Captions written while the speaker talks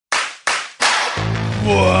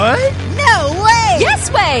What? No way! Yes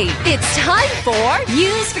way! It's time for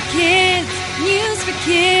News for Kids! News for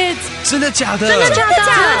Kids! 真的假的？真的假的？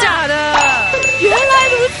真的假的？原来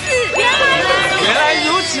如此！原来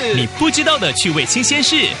如此！你不知道的趣味新鲜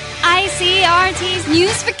事 ICRT's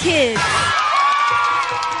News for Kids!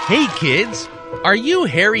 Hey kids, are you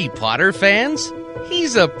Harry Potter fans?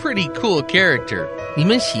 He's a pretty cool character. 你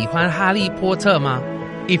们喜欢哈利波特吗？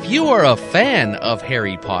 If you are a fan of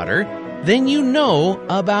Harry Potter, then you know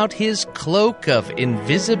about his cloak of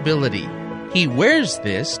invisibility. He wears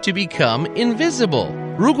this to become invisible.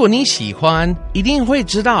 如果你喜欢，一定会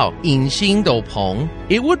知道隐形斗篷。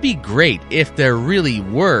 It would be great if there really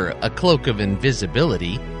were a cloak of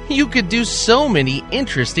invisibility. You could do so many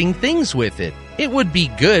interesting things with it. It would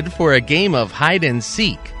be good for a game of hide and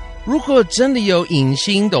seek. 如果真的有隐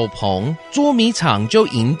形斗篷，捉迷藏就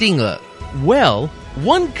赢定了。 Well,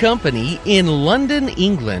 one company in London,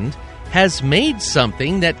 England, has made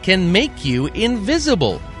something that can make you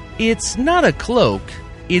invisible. It's not a cloak,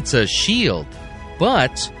 it's a shield.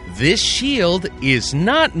 But this shield is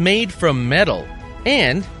not made from metal,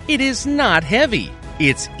 and it is not heavy.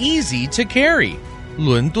 It's easy to carry.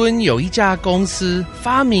 伦敦有一家公司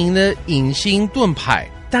发明了隐形盾牌，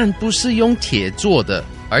但不是用铁做的，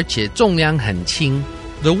而且重量很轻。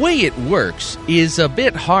 The way it works is a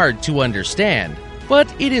bit hard to understand, but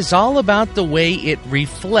it is all about the way it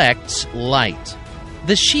reflects light.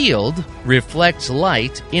 The shield reflects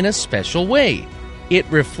light in a special way. It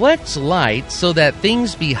reflects light so that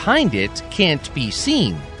things behind it can't be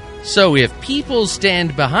seen. So if people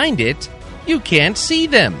stand behind it, you can't see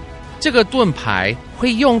them. 这个盾牌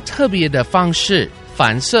会用特别的方式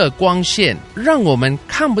反射光线，让我们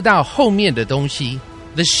看不到后面的东西。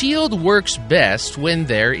 The shield works best when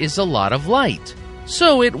there is a lot of light.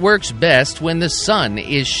 So it works best when the sun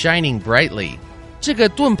is shining brightly. 这个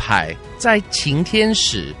盾牌在晴天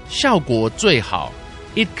时效果最好。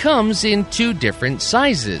 It comes in 2 different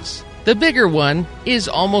sizes. The bigger one is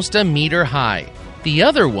almost a meter high. The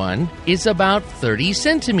other one is about 30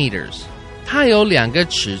 centimeters. 它有2个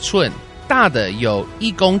尺寸，大的有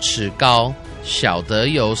1公尺高，小的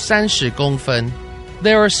有30公分。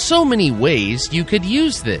 There are so many ways you could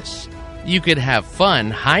use this. You could have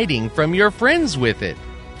fun hiding from your friends with it.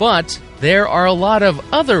 But there are a lot of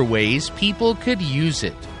other ways people could use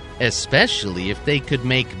it, especially if they could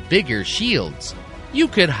make bigger shields. You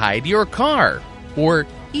could hide your car, or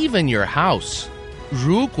even your house.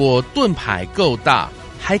 如果盾牌够大，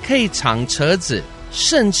还可以藏车子，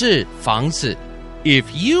甚至房子。 If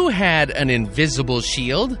you had an invisible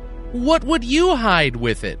shield, what would you hide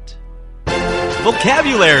with it?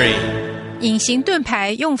 Vocabulary. 隐形盾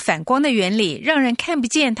牌用反光的原理，让人看不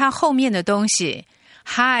见它后面的东西。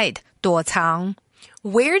Hide 躲藏。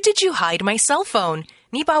 Where did you hide my cell phone?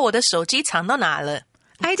 你把我的手机藏到哪了？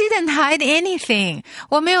 I didn't hide anything.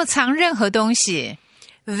 我没有藏任何东西。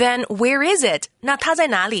 Then where is it? 那它在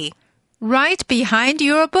哪里？ Right behind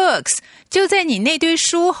your books. 就在你那堆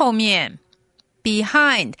书后面。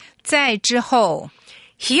Behind 在之后。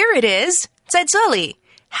 Here it is. 在这里。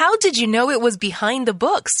How did you know it was behind the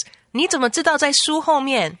books? 你怎么知道在书后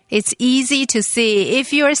面？ It's easy to see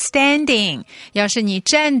if you're standing. 要是你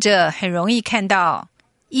站着，很容易看到。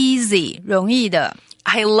Easy 容易的。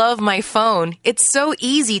I love my phone. It's so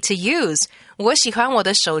easy to use. 我喜欢我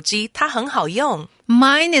的手机，它很好用。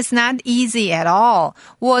Mine is not easy at all.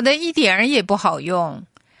 我的一点儿也不好用。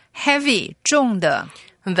Heavy 重的。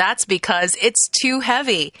That's because it's too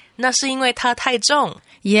heavy. 那是因为它太重。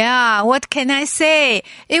Yeah, what can I say?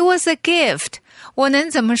 It was a gift. 我能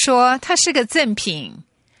怎么说？它是个赠品。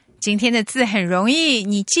今天的字很容易，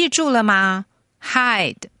你记住了吗？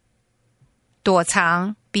 Hide 躲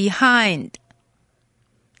藏 behind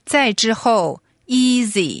在之后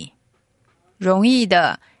easy 容易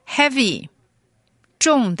的 heavy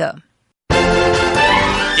重的。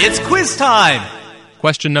 It's quiz time.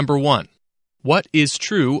 Question number 1. What is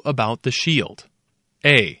true about the shield?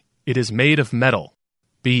 A. It is made of metal.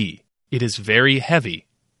 B. It is very heavy.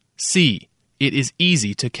 C. It is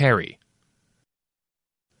easy to carry.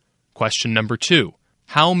 Question number 2.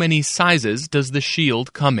 How many sizes does the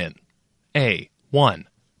shield come in? A. 1.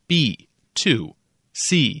 B. 2.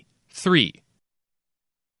 C. 3.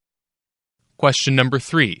 Question number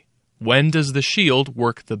 3. When does the shield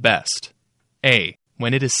work the best? A.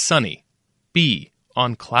 When it is sunny. B.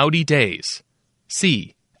 On cloudy days.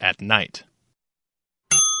 C. At night.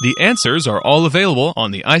 The answers are all available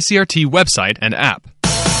on the ICRT website and app.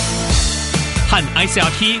 和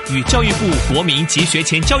ICRT 与教育部国民及学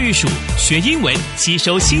前教育署学英文，吸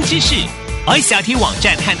收新知识。ICRT 网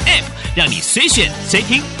站和 App 让你随选随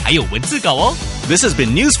听，还有文字稿哦。This has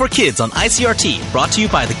been News for Kids on ICRT, brought to you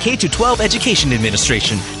by the K-12 Education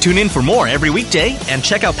Administration. Tune in for more every weekday and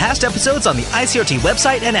check out past episodes on the ICRT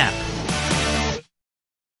website and app.